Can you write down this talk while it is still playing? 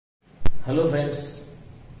Hello friends,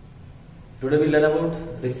 today we learn about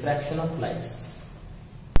refraction of lights.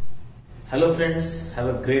 Hello friends, have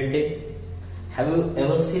a great day. Have you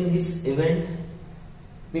ever seen this event?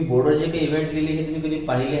 मी बोर्डवर जे काही event लिहिले हे तुम्ही कधी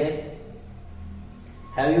पाहिले आहेत?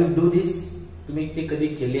 Have you do this? तुम्ही ते कधी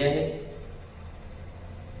केले आहे?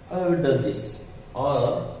 Have you done this? Or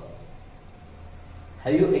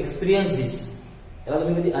have you experienced this? याला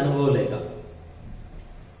तुम्ही कधी अनुभवलंय का?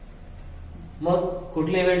 मग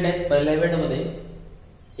कुठले इव्हेंट आहेत? पहिल्या इव्हेंट मध्ये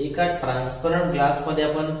एका ट्रान्सपरंट ग्लास मध्ये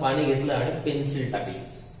आपण पाणी घेतलं आणि पेन्सिल टाकली.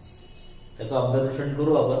 त्याचं ऑब्झर्वेशन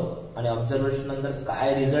करू आपण आणि ऑब्झर्वेशन नंतर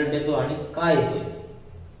काय रिझल्ट येतो आणि काय येतोय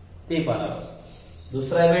ते पाहणार.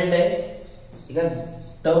 दुसरा इव्हेंट आहे एका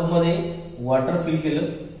टब मध्ये वॉटर फिल केलं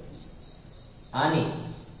आणि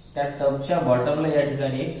त्या टबच्या बॉटमला या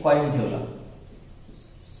ठिकाणी एक कॉइन ठेवला.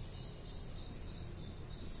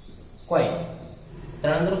 कॉइन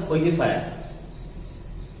त्यानंतर होली फायर,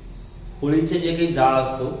 होळीचे जे काही जाळ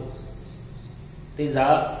असतो ते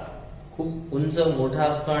जाळ खूप उंच मोठा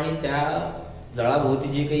असतो आणि त्या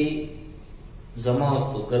जाळाभोवती जे काही जमा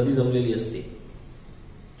असतो, गर्दी जमलेली असते,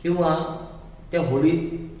 किंवा त्या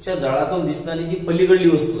होळीच्या जाळातून दिसणारी जी पलीकडली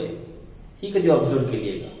वस्तू आहे ही कधी ऑब्झर्व केली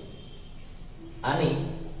आहे का? आणि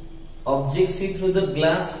object C through the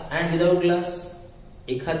glass and without glass,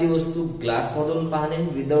 एखादी वस्तू ग्लास मधून पाहणे,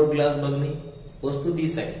 विदाउट ग्लास बघणे, वस्तू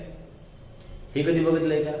तीच आहे. हे कधी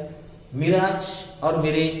बघितलंय का? मिराज और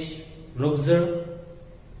मिरेज, रुगजळ.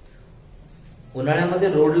 उन्हाळ्यामध्ये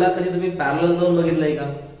रोडला कधी तुम्ही पॅरलल जाऊन बघितलंय का?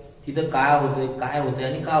 तिथं काय होतंय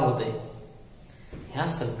आणि का होतंय? ह्या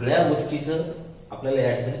सगळ्या गोष्टीचं आपल्याला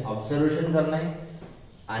या ठिकाणी ऑब्झर्वेशन करणं आहे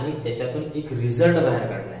आणि त्याच्यातून एक रिझल्ट बाहेर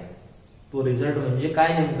काढणं आहे. तो रिझल्ट म्हणजे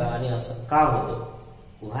काय नेमका आणि असं का होतं?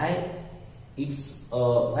 व्हाय it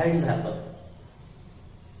is happen,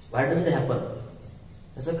 why does it happen,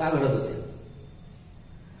 असं का घडत असेल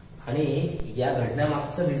आणि या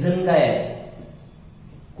घडण्यामागचं रिझन काय आहे?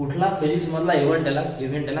 कुठला फिजिक्स मधला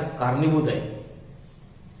इव्हेंट याला कारणीभूत आहे?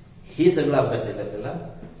 हे सगळं अभ्यासायचं आपल्याला,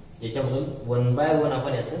 ज्याच्यामधून वन बाय वन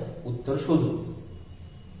आपण याचं उत्तर शोधू.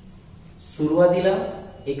 सुरुवातीला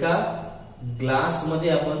एका ग्लास मध्ये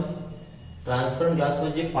आपण ट्रान्सपरंट ग्लास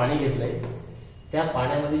मध्ये जे पाणी घेतलंय त्या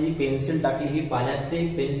पाण्यामध्ये जी पेन्सिल टाकली, ही पाण्यातली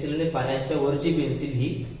पेन्सिल आणि पाण्याच्या वरची पेन्सिल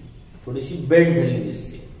ही थोडीशी बेंड झालेली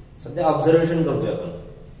दिसते. सध्या ऑब्झर्वेशन करतोय आपण,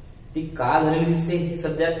 ती का झालेली दिसते हे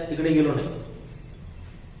सध्या तिकडे गेलो नाही.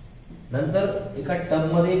 नंतर एका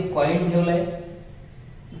टब मध्ये कॉइन ठेवलाय,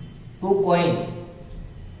 तो कॉइन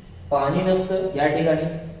पाणी नसतं या ठिकाणी,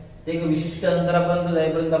 ते एक विशिष्ट अंतरापर्यंत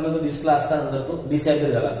जाईपर्यंत आपल्याला तो दिसला असता, नंतर तो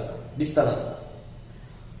डिसअपिअर झाला असता, दिसता नसता.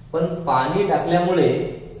 पण पाणी टाकल्यामुळे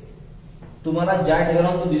तुम्हाला ज्या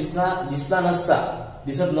ठिकाणाहून तो दिसला नसता,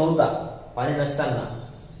 दिसत नव्हता पाणी नसताना,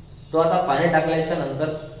 तो आता पाणी टाकल्याच्या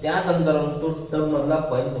नंतर त्याच अंतरावरून तो टब मधला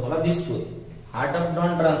कॉइन तुम्हाला दिसतोय. हा टब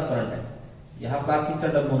नॉन ट्रान्सपरंट आहे, हा प्लास्टिकचा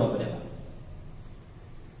टब म्हणून आपण याला.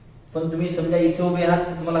 पण तुम्ही समजा इथे उभे आहात,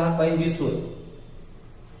 तुम्हाला हा कॉइन दिसतोय,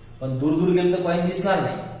 पण दूर दूर गेलं तर कॉइन दिसणार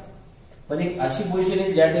नाही. पण एक अशी पोझिशन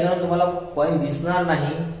आहे ज्या ठिकाणी तुम्हाला कॉइन दिसणार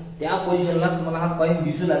नाही, त्या पोझिशनला तुम्हाला हा कॉइन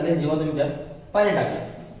दिसू लागेल जेव्हा तुम्ही त्यात पाणी टाकलं.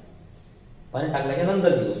 पाणी टाकल्याच्या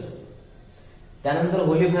नंतरची गोष्ट. त्यानंतर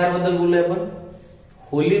होली फायर बद्दल बोललोय आपण.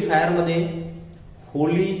 होली फायर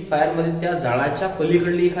मध्ये त्या जाळाच्या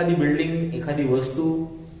पलीकडली एखादी बिल्डिंग, एखादी वस्तू,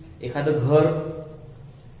 एखादं घर,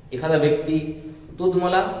 एखादा व्यक्ती, तो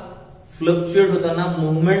तुम्हाला फ्लक्च्युएट होताना,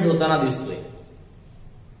 मुव्हमेंट होताना दिसतोय.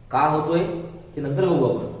 का होतोय ते नंतर बघू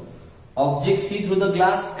आपण. Object C through the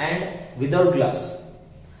glass and without glass,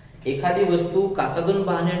 एखादी वस्तू काचातून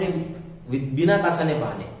पाहणे आणि बिना काचाने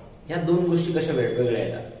पाहणे, या दोन गोष्टी कशा वेगवेगळ्या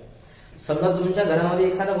येतात. समजा तुमच्या घरामध्ये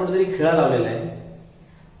एखादा कुठेतरी खिळा लावलेला आहे,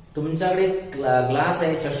 तुमच्याकडे ग्लास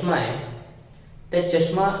आहे, चष्मा आहे, त्या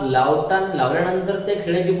चष्मा लावल्यानंतर त्या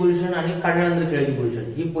खिळ्याची पोझिशन आणि काढल्यानंतर खिळ्याची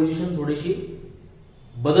पोझिशन, ही पोझिशन थोडीशी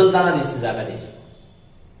बदलताना दिसते जागा त्याची.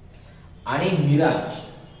 आणि मिराज,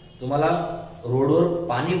 तुम्हाला रोडवर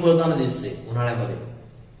पाणी पडताना दिसते उन्हाळ्यामध्ये.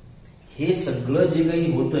 हे सगळं जे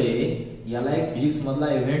काही होतंय याला एक फिजिक्स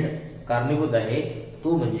मधला इव्हेंट कारणीभूत आहे,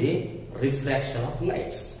 तो म्हणजे refraction of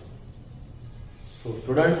lights. So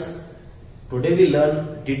students, today we learn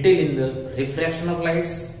detail in the refraction of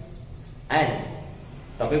lights. and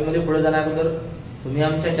topic मध्ये पुढे जाण्या अगोदर तुम्ही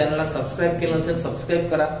आमच्या चॅनलला सबस्क्राईब केलं नसेल, सबस्क्राईब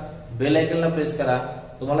करा, बेल आयकॉनला प्रेस करा.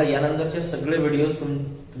 तुम्हाला यानंतरचे सगळे व्हिडिओज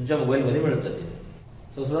तुमच्या मोबाईल मध्ये मिळत जातील.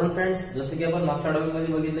 सो स्टुडंट फ्रेंड्स, जसं की आपण मागच्या टॉपिक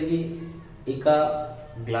मध्ये बघितलं की एका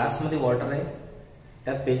ग्लास मध्ये वॉटर आहे,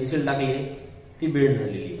 त्यात पेन्सिल टाकली आहे, ती बेंड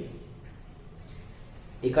झालेली आहे.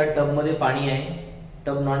 एका टब मध्ये पाणी आहे,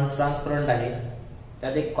 टब नॉन ट्रान्सपरंट आहे,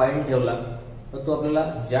 त्यात एक कॉइन ठेवला, तर तो आपल्याला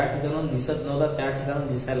ज्या ठिकाणाहून दिसत नव्हता त्या ठिकाणाहून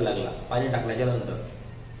दिसायला लागला पाणी टाकल्याच्या नंतर.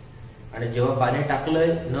 आणि जेव्हा पाणी टाकलंय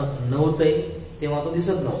नव्हतंय तेव्हा तो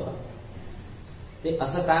दिसत नव्हता. ते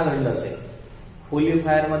असं का घडलं असेल? होली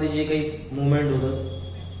फायर मध्ये जे काही मुवमेंट होतं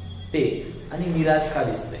ते आणि मिराज का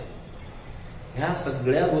दिसतंय, ह्या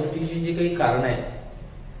सगळ्या गोष्टीची जी काही कारण आहेत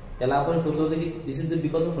त्याला आपण शोधतो की दिस is the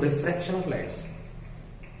because of refraction of lights.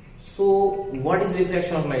 So what is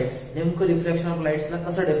refraction of lights? नेमकं रिफ्रॅक्शन ऑफ लाईट्सला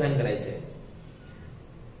कसं डिफाईन करायचंय?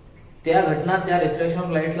 त्या घटना त्या रिफ्रॅक्शन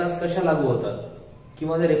ऑफ लाईट्सला कशा लागू होतात,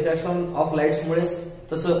 किंवा त्या रिफ्रॅक्शन ऑफ लाईट्समुळे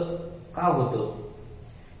तसं का होतं,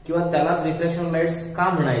 किंवा त्यालाच रिफ्रॅक्शन ऑफ लाईट्स का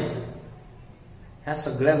म्हणायचं, ह्या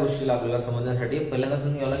सगळ्या गोष्टीला आपल्याला समजण्यासाठी पहिल्यांदा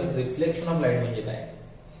समजून घ्यावं लागेल रिफ्लेक्शन ऑफ लाईट म्हणजे काय.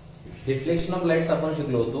 रिफ्लेक्शन ऑफ लाईट्स आपण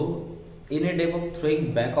शिकलो होतो in A type of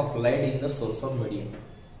throwing back of light in the source of medium.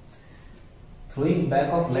 Throwing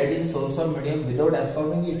back of light in source of medium without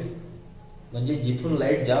absorbing it, म्हणजे जिथून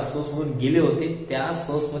लाईट ज्या source मधून गेले होते त्या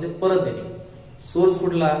सोर्स मध्ये परत येणे. सोर्स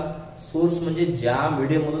कुठला? सोर्स म्हणजे ज्या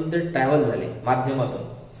मीडियम मधून ते ट्रॅव्हल झाले, माध्यमातून.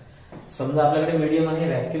 समजा आपल्याकडे मीडियम आहे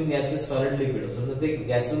व्हॅक्युम गॅसेस सॉलिड लिक्विड, समजा ते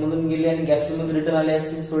गॅसेस मधून गेले आणि गॅसेस मध्ये रिटर्न आले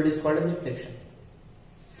असतील, so it is called age reflection.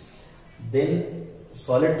 Then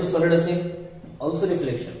solid to solid असेल also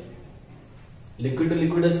reflection, liquid to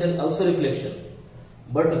liquid असेल also reflection.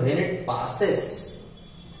 But when it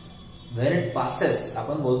passes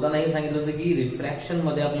आपण बोलतानाही सांगितलं होतं की रिफ्रॅक्शन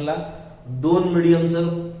मध्ये आपल्याला दोन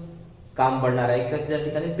मीडियमचं काम पडणार आहे, किंवा त्या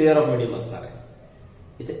ठिकाणी पेअर ऑफ मीडियम असणार आहे.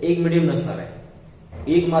 इथे एक मीडियम नसणार आहे,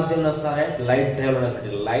 एक माध्यम नसणार आहे लाईट ट्रॅव्हल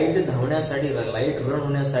होण्यासाठी. लाईट धावण्यासाठी, लाईट रन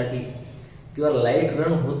होण्यासाठी किंवा लाईट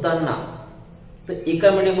रन होताना तर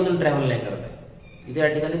एका मीडियम मधून ट्रॅव्हल नाही करत आहे, इथे या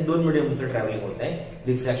ठिकाणी दोन मीडियमचं ट्रॅव्हलिंग होत आहे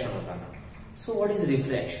रिफ्रॅक्शन होताना. So what is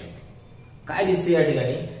refraction? काय दिसते या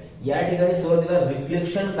ठिकाणी? या ठिकाणी सुरुवातीला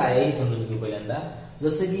रिफ्लेक्शन काय आहे समजून घेऊ पहिल्यांदा.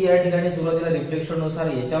 जसं की या ठिकाणी सुरुवातीला रिफ्लेक्शन नुसार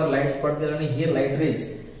याच्यावर लाईट्स पडतील आणि हे light rays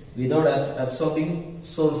without absorbing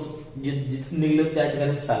source जिथून निघले त्या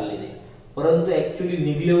ठिकाणी चाललेले, परंतु ऍक्च्युली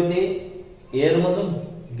निघले होते एअर मधून,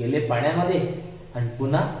 गेले पाण्यामध्ये आणि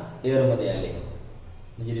पुन्हा एअर मध्ये आले.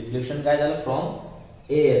 म्हणजे रिफ्लेक्शन काय झालं? From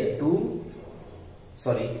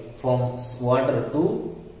water to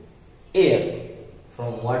air,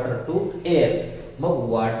 from water to air. मग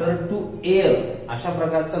वॉटर टू एअर अशा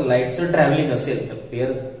प्रकारचं लाईटचं ट्रॅव्हलिंग असेल तर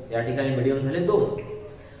पेअर या ठिकाणी मीडियम झाले दोन.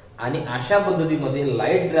 आणि अशा पद्धतीमध्ये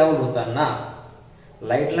लाईटला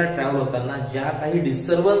ट्रॅव्हल होताना ज्या काही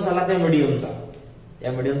डिस्टर्बन्स आला त्या मीडियमचा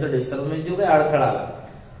डिस्टर्बन्स म्हणजे जो काही अडथळा आला,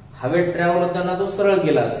 हवेत ट्रॅव्हल होताना तो सरळ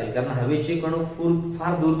गेला असेल, कारण हवेचे कण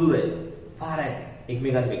फार दूर आहेत, फार आहेत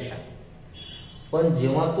एकमेकांपेक्षा. पण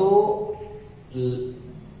जेव्हा तो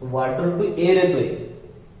वॉटर टू एअर येतोय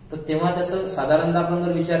तर तेव्हा त्याचा साधारणतः आपण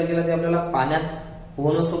जर विचार केला तर आपल्याला पाण्यात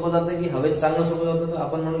पोहणं सोपं जातं की हवेत चालणं सोपं जातं, तर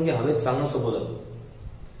आपण म्हणू की हवेत चालणं सोपं जातं.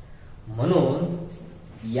 म्हणून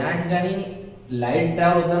या ठिकाणी लाईट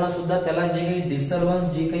ट्रॅव्हल होताना सुद्धा त्याला जे काही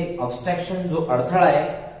डिस्टर्बन्स, जे काही ऑब्स्ट्रॅक्शन, जो अडथळा आहे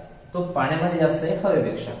तो पाण्यामध्ये जास्त आहे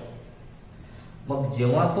हवेपेक्षा. मग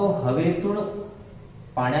जेव्हा तो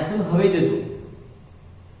पाण्यातून हवेत येतो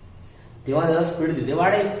तेव्हा त्याला स्पीड तिथे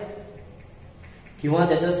वाढेल, किंवा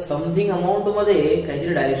त्याच्या समथिंग अमाऊंट मध्ये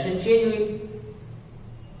काहीतरी डायरेक्शन चेंज होईल.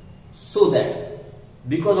 सो दॅट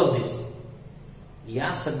बिकॉज ऑफ दिस,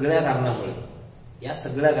 या सगळ्या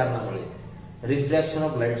कारणामुळे रिफ्रॅक्शन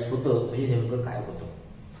ऑफ लाईट्स होतं. म्हणजे नेमकं काय होतं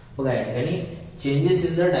बघा या ठिकाणी, changes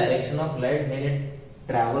in the direction of light when it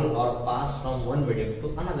travel or pass from one medium to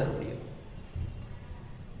another medium.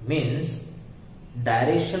 Means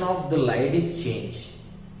direction of the light is change.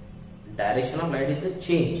 Direction of light is the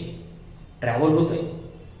change. Travel होतोय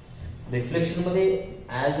reflection मध्ये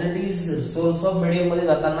as it is source of medium मध्ये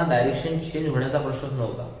जाताना direction change होण्याचा प्रश्नच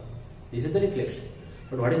नव्हता. दिस is the reflection.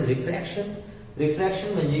 But what is refraction?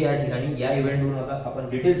 Refraction म्हणजे या ठिकाणी या इव्हेंटवरून आता आपण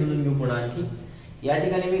डिटेल समजून घेऊ पुन्हा आणखी. या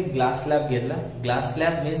ठिकाणी मी ग्लास स्लॅब घेतला. ग्लास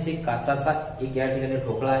स्लॅब मीन्स एक काचाचा एक या ठिकाणी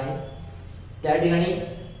ठोकळा आहे, त्या ठिकाणी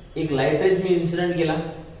एक लाईट रेज मी इन्सिडेंट केला.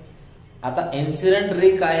 आता इन्सिडेंट रे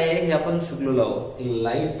काय आहे हे आपण शिकलेलो आहोत.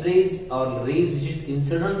 Light rays or raise which is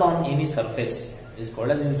incident on any surface is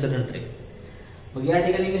called age incident ray. मग या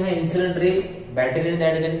ठिकाणी मी हा इन्सिडेंट रे बॅटरीने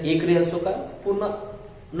त्या ठिकाणी एक रे असो का पूर्ण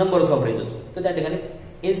नंबर्स ऑफ रेज असो तर त्या ठिकाणी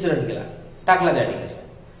इन्सिडेंट केला, टाकला त्या ठिकाणी.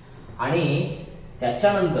 आणि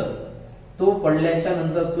त्याच्यानंतर तो पडल्याच्या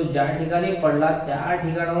नंतर तो ज्या ठिकाणी पडला त्या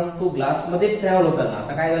ठिकाणाहून तो ग्लासमध्ये ट्रॅव्हल होताना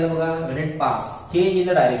आता काय झालं बघा, when it pass change in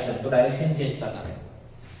the direction, तो डायरेक्शन चेंज करणार आहे.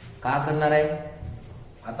 का करणार आहे?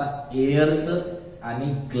 आता एअरचं आणि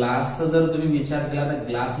ग्लासचं जर तुम्ही विचार केला तर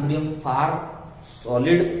ग्लास मीडियम फार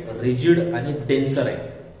सॉलिड, रिजिड आणि डेन्सर आहे,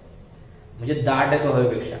 म्हणजे दाट आहे तो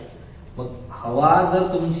हवेपेक्षा. मग हवा जर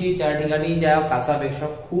तुमची त्या ठिकाणी त्या काचापेक्षा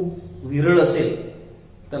खूप विरळ असेल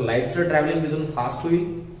तर लाईटचं ट्रॅव्हलिंग तिथून फास्ट होईल,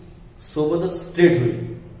 सोबतच स्ट्रेट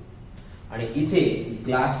होईल. आणि इथे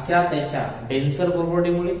ग्लासच्या त्याच्या डेन्सर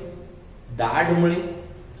प्रॉपर्टीमुळे, दाढमुळे,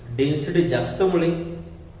 डेन्सिटी जास्तमुळे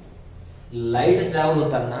लाईट ट्रॅव्हल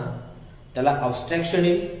होताना त्याला ऑब्स्ट्रॅक्शन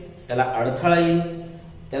येईल, त्याला अडथळा येईल,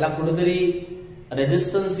 त्याला कुठेतरी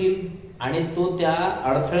रेजिस्टन्स येईल आणि तो त्या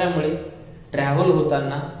अडथळ्यामुळे ट्रॅव्हल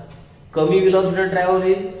होताना कमी व्हेलॉसिटी ट्रॅव्हल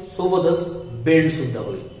होईल, सोबतच बेंड सुद्धा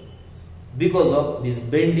होईल. Because of this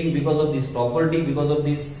bending, because of this property, because of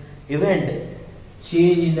this event,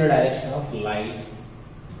 change in the direction of light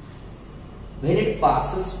when it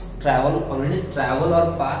passes travel or when it travel or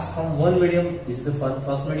pass from one medium. This is the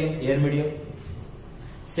first medium, air medium.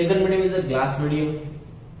 Second medium is a glass medium.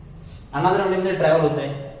 Another medium मध्ये travel होत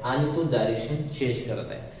आहे आणि तो direction change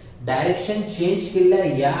करत आहे. Direction change केलेल्या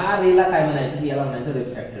या रेला काय म्हणायचं, याला म्हणायचं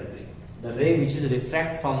refracted ray. The ray which is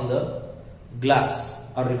refract from the glass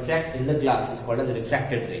or refract in the glass is called as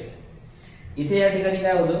refracted ray. इथे या ठिकाणी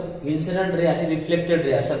काय होतं, इन्सिडेंट रे आणि रिफ्लेक्टेड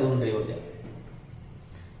रे अशा दोन रे होत्या.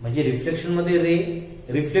 म्हणजे रिफ्लेक्शन मध्ये रे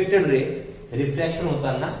रिफ्लेक्टेड रे, रिफ्रॅक्शन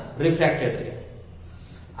होताना रिफ्रॅक्टेड रे.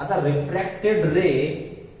 आता रिफ्रॅक्टेड रे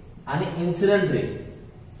आणि इन्सिडेंट रे,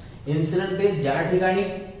 इन्सिडेंट रे ज्या ठिकाणी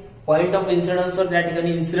पॉइंट ऑफ इन्सिडन्स वर त्या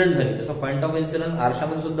ठिकाणी इन्सिडेंट झाली, तसा पॉइंट ऑफ इन्सिडन्स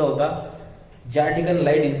आरशामध्ये सुद्धा होता. ज्या ठिकाणी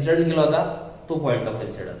लाईट इन्सिडेंट केला होता तो पॉइंट ऑफ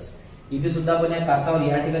इन्सिडन्स. इथे सुद्धा आपण या काचावर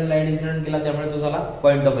या ठिकाणी लाईट इन्सिडेंट केला, त्यामुळे तो झाला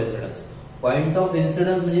point of incidence. Point of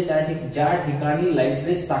incidence म्हणजे ज्या ठिकाणी लाईट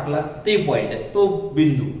रेस टाकला ते पॉइंट आहे, तो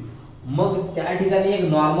बिंदू. मग त्या ठिकाणी एक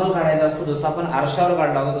नॉर्मल काढायचा असतो, जसं आपण आरशावर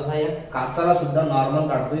काढला होता तसा या काचाला सुद्धा नॉर्मल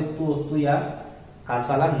काढतोय. तो असतो या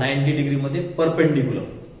काचाला 90 डिग्री मध्ये परपेंडिक्युलर.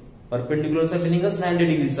 परपेंडिक्युलरचा मिनिंगच 90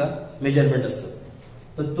 डिग्रीचा मेजरमेंट असतं.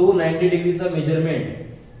 तर तो 90 डिग्रीचा मेजरमेंट,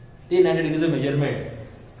 ते 90 डिग्रीचं मेजरमेंट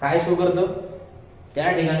काय शो करतं,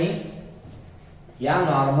 त्या ठिकाणी या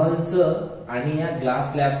नॉर्मलचं आणि या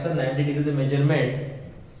ग्लास स्लॅबचं 90 डिग्रीचं मेजरमेंट,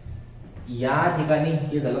 या ठिकाणी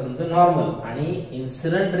हे झालं तुमचं नॉर्मल. आणि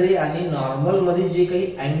इन्सिडेंट रे आणि नॉर्मल मध्ये जे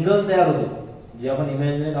काही अँगल तयार होतो, जे आपण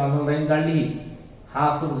इमॅजिनरी नॉर्मल लाईन काढली, हा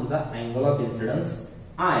असतो तुमचा अँगल ऑफ इन्सिडन्स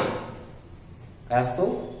आय. काय असतो,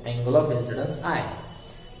 angle of incidence I.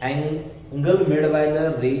 Angle made by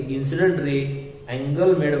the ray, incident ray,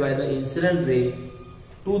 angle made by the incident ray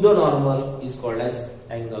to the normal is called age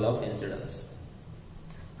angle of incidence.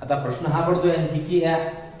 आता प्रश्न हा पडतोय आणखी की या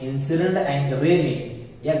इन्सिडेंट रेने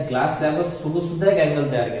या ग्लास स्लॅब सोबत सुद्धा एक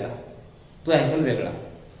अँगल तयार केला, तो अँगल वेगळा.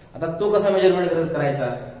 आता तो कसा मेजरमेंट करायचा,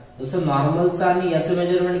 जसं नॉर्मलचा आणि याचं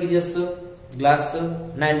मेजरमेंट किती असतं, ग्लासचं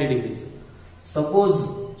 90 डिग्रीचं. सपोज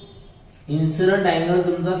इन्सिडेंट अँगल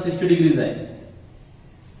तुमचा 60 डिग्रीचा आहे,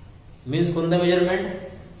 मीन्स कोणतं मेजरमेंट,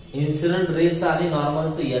 इन्सिडेंट रेचं आणि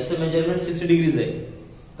नॉर्मलचं याचं मेजरमेंट 60 डिग्रीचं आहे.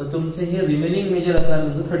 तर तुमचं हे रिमेनिंग मेजर असणार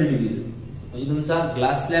तुमचं 30 डिग्रीचं. म्हणजे तुमचा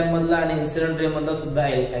ग्लास स्लॅब मधला आणि इन्सिडेंट रे मधला सुद्धा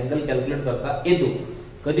अँगल कॅल्क्युलेट करता येतो.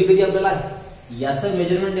 कधी कधी आपल्याला याचं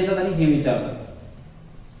मेजरमेंट देतात आणि हे विचारतात,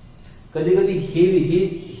 कधी कधी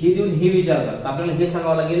हे देऊन हे विचारतात. आपल्याला हे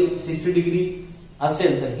सांगावं लागेल 60 डिग्री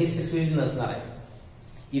असेल तर हे 60 डिग्री नसणार आहे.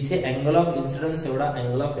 इथे अँगल ऑफ इन्सिडन्स एवढा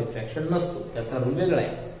अँगल ऑफ रिफ्रॅक्शन नसतो, त्याचा रूल वेगळा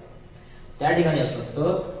आहे. त्या ठिकाणी असं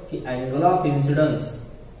असतं की अँगल ऑफ इन्सिडन्स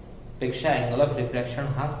पेक्षा अँगल ऑफ रिफ्रॅक्शन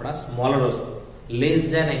हा थोडा स्मॉलर असतो. लेस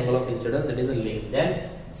than angle of incidence, that is less than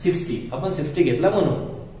 60. आपण 60 घेतला म्हणून,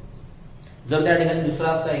 जर त्या ठिकाणी दुसरा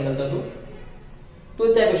असता अँगल तर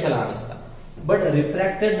तो त्यापेक्षा लहान असता. बट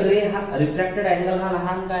रिफ्रॅक्टेड रे हा, रिफ्रॅक्टेड अँगल हा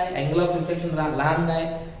लहान काय, अँगल ऑफ रिफ्लेक्शन लहान काय,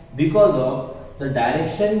 because of the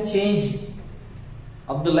direction change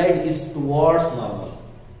of the light is towards normal.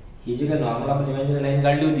 ही जी काही नॉर्मल आपण इमॅजिनरी लाईन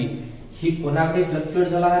काढली होती, ही कोणाकडे फ्लक्च्युएट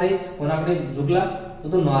झाला, हा रेस कोणाकडे झुकला,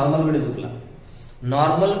 तर तो नॉर्मलकडे झुकला.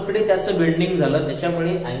 नॉर्मलकडे त्याचं बेंडिंग झालं,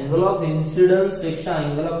 त्याच्यामुळे अँगल ऑफ इन्सिडन्स पेक्षा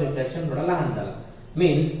अँगल ऑफ रिफ्रॅक्शन थोडा लहान झाला.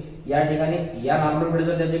 मीन्स या ठिकाणी या नॉर्मलकडे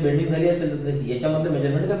जर त्याची बेंडिंग झाली असेल तर याच्यामध्ये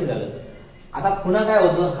मेजरमेंट कमी झालं. आता पुन्हा काय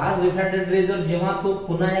होतं, हाच रिफ्रॅक्टेड रे जर जेव्हा तो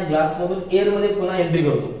पुन्हा या ग्लास मधून एअर मध्ये पुन्हा एंट्री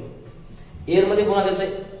करतो, एअर मध्ये पुन्हा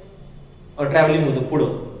त्याचं ट्रॅव्हलिंग होतं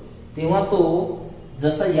पुढं, तेव्हा तो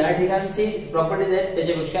जसा या ठिकाणची प्रॉपर्टीज आहेत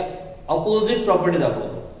त्याच्यापेक्षा अपोजिट प्रॉपर्टी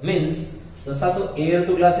दाखवतो. मीन्स जसा तो एअर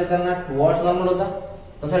टू ग्लास येताना टुवर्ड्स नॉर्मल होता,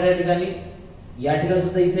 तसा त्या ठिकाणी या ठिकाणी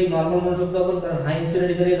सुद्धा इथे नॉर्मल म्हणू शकतो आपण, कारण हा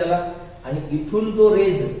इन्सिडेंट इथे झाला आणि इथून तो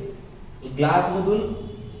रेज ग्लास मधून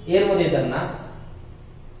एअर मध्ये येताना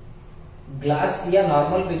ग्लास या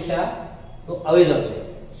नॉर्मल पेक्षा तो अवे जातोय,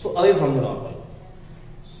 so away from the normal.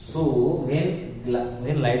 So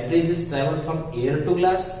when light rays is traveled from air to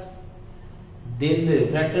glass, then the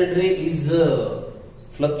refracted ray is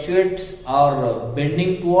fluctuates or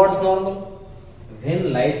bending towards normal.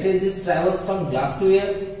 When light rays is travels from glass to air,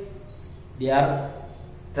 they are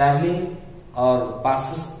traveling or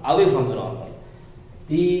passes away from the normal.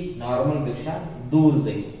 ती normal पेक्षा दूर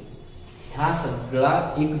जाईल. ह्या सगळा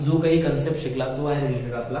एक जो काही concept शिकला तो आहे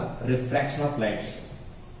रिलेटेड आपला रिफ्रॅक्शन ऑफ लाईट्स.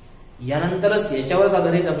 यानंतरच याच्यावरच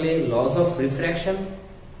आधारित आपले lodge of refraction,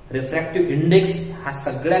 refractive index, हा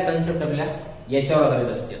सगळ्या कन्सेप्ट आपल्या याच्यावर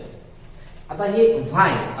आधारित असतील. आता हे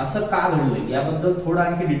व्हाय असं का घडलं याबद्दल थोडं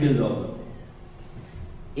आणखी डिटेल जाऊ आपण.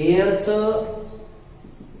 एअरचं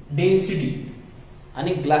डेन्सिटी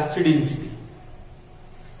आणि ग्लासची डेन्सिटी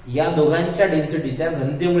या दोघांच्या डेन्सिटी, त्या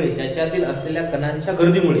घनतेमुळे, त्याच्यातील असलेल्या कणांच्या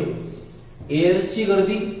गर्दीमुळे एअरची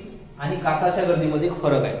गर्दी आणि काचाच्या गर्दीमध्ये एक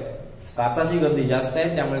फरक आहे. काचाची गर्दी जास्त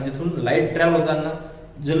आहे, त्यामुळे तिथून लाईट ट्रॅव्हल होताना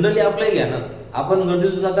जनरली आपल्याला घ्या ना, आपण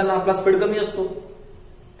गर्दीतून जाताना आपला स्पीड कमी असतो.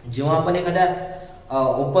 जेव्हा आपण एखाद्या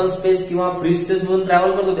ओपन स्पेस किंवा फ्री स्पेस मधून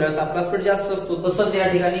ट्रॅव्हल करतो त्यावेळेस आपला स्पीड जास्त असतो. तसंच या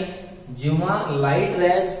ठिकाणी जेव्हा light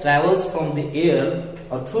rays travels from the air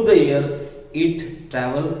और through the air, it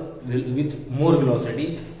travel with more velocity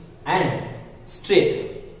and straight.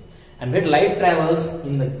 And weight light travels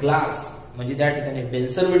in the glass, म्हणजे त्या ठिकाणी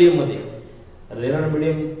डेन्सर मीडियम मध्ये, रेअर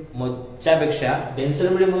मीडियम च्या पेक्षा डेन्सर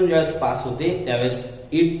मीडियम मधून ज्यावेळेस पास होते त्यावेळेस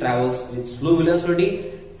it travels with slow velocity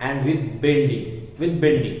and with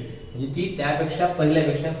bending. म्हणजे ती त्यापेक्षा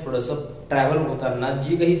पहिल्यापेक्षा थोडस ट्रॅव्हल होताना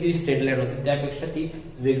जी काही ती स्ट्रेट लाईन होती त्यापेक्षा ती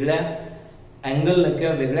वेगळ्या अँगलनं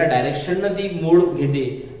किंवा वेगळ्या डायरेक्शननं ती मोड घेते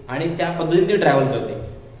आणि त्या पद्धतीने ती ट्रॅव्हल करते.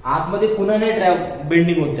 आतमध्ये पुन्हा नाही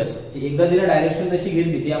बेंडिंग होत त्याचं. एकदा तिला डायरेक्शन तशी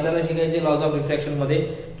घेतली, ती आपल्याला शिकायचे लॉज ऑफ रिफ्रॅक्शन मध्ये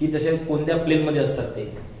की तसे कोणत्या प्लेन मध्ये असतात ते,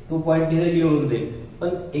 तो पॉईंट तिथे क्लिअर होऊन जाईल. पण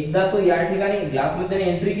एकदा तो या ठिकाणी ग्लासमध्ये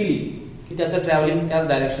त्याने एंट्री केली की त्याचं ट्रॅव्हलिंग त्याच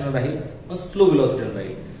डायरेक्शनवर राहील, पण स्लो वेलोसिटीवर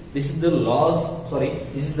राहील. This is the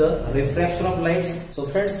this is the refraction of lights. So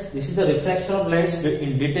friends, this is the refraction of lights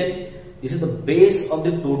in detail. This is the base of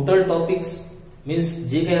the total topics. Means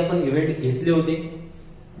जे काही आपण इव्हेंट घेतले होते,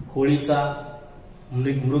 होळीचा,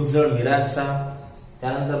 मृगजळ मिराजचा,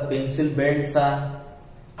 त्यानंतर पेन्सिल बेंडचा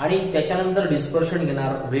आणि त्याच्यानंतर डिस्पर्शन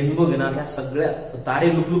घेणार, रेनबो घेणार, ह्या सगळ्या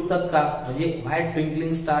तारे लुकलुकतात का, म्हणजे white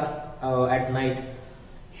twinkling star at night,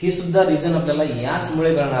 हे सुद्धा रिझन आपल्याला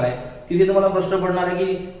याचमुळे कळणार आहे. तिथे तुम्हाला प्रश्न पडणार आहे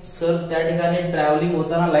की सर त्या ठिकाणी ट्रॅव्हलिंग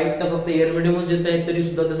होताना लाईट तर फक्त एअर मीडियमच येत आहे, तरी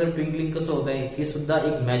सुद्धा त्याचं ट्विंकलिंग कसं होत आहे, हे सुद्धा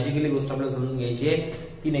एक मॅजिकली गोष्ट आपल्याला समजून घ्यायची आहे.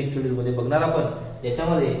 ती नेक्स्ट व्हिडिओ मध्ये बघणार आपण.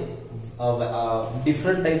 याच्यामध्ये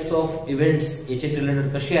डिफरंट टाइप्स ऑफ इव्हेंट्स याच्याशी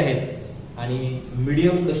रिलेटेड कसे आहेत आणि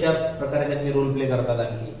मीडियम कशा प्रकारे त्यांनी रोल प्ले करतात.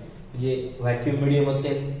 आणखी म्हणजे व्हॅक्युम मीडियम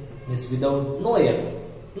असेल, means without no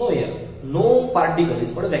air, no particle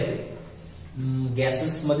is called vacuum.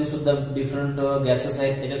 Gases मध्ये सुद्धा डिफरंट गॅसेस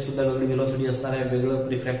आहेत, त्याच्यात सुद्धा वेगळी वेलोसिटी असणार आहे, वेगळं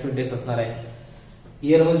रिफ्रॅक्टिव्ह इंडेक्स असणार आहे.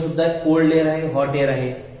 एअर मध्ये सुद्धा कोल्ड एअर आहे, हॉट एअर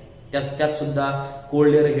आहे, त्यात सुद्धा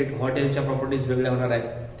कोल्ड एअर, हॉट एअरच्या प्रॉपर्टीज वेगळ्या होणार आहेत,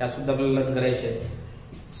 त्यात सुद्धा आपल्याला लर्न करायचे आहेत.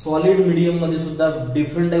 सॉलिड मीडियम मध्ये सुद्धा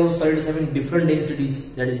different type of solids having different densities,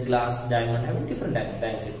 that is glass, diamond having different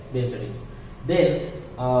densities.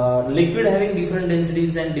 Then liquid having different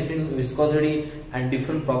densities and different viscosity and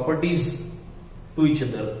different properties to each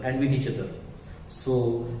other and with each other. So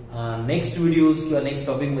next videos किंवा next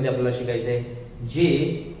topic मध्ये आपल्याला शिकायचं आहे, जे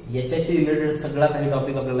याच्याशी related सगळा काही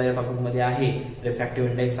topic आपल्याला या टॉपिक मध्ये आहे. रिफ्रॅक्टिव्ह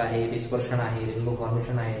इंडेक्स आहे, डिस्पर्शन आहे, रेनबो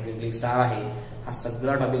फॉर्मेशन आहे, ट्विंकलिंग स्टार आहे. हा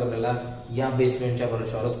सगळा टॉपिक आपल्याला या बेसमेंटच्या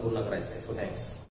वर्षावरच पूर्ण करायचा आहे. So thanks.